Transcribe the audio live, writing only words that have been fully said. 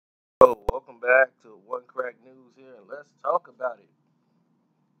back to One Crack News here, and let's talk about it.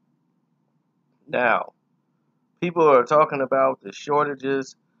 Now, people are talking about the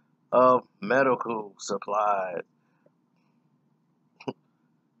shortages of medical supplies.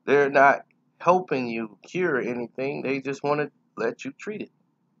 They're not helping you cure anything, they just want to let you treat it.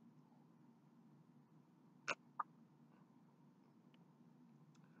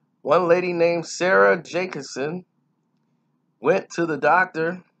 One lady named Sarah Jacobson went to the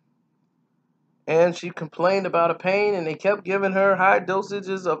doctor and she complained about a pain, and they kept giving her high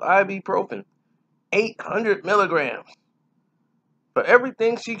dosages of ibuprofen, 800 milligrams. For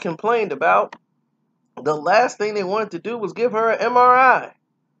everything she complained about, the last thing they wanted to do was give her an MRI.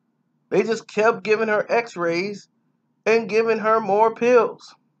 They just kept giving her x-rays and giving her more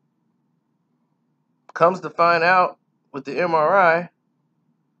pills. Comes to find out, with the MRI,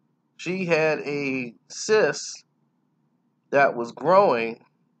 she had a cyst that was growing,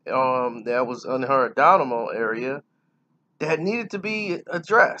 that was in her abdominal area, that needed to be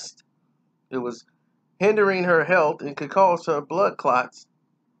addressed. It was hindering her health and could cause her blood clots,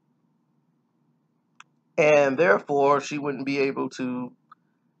 and therefore she wouldn't be able to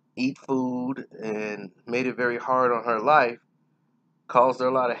eat food, and made it very hard on her life. Caused her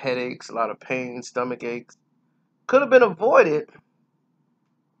a lot of headaches, a lot of pain, stomach aches. Could have been avoided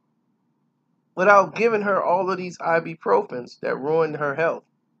without giving her all of these ibuprofens that ruined her health.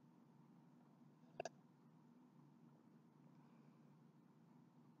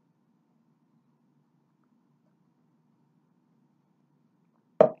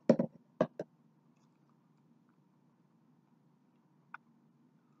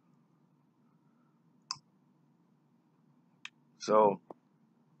 So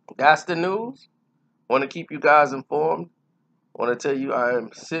that's the news. Want to keep you guys informed. Want to tell you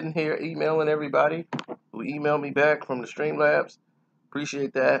I'm sitting here emailing everybody who emailed me back from the Streamlabs.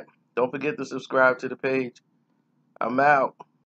 Appreciate that. Don't forget to subscribe to the page. I'm out.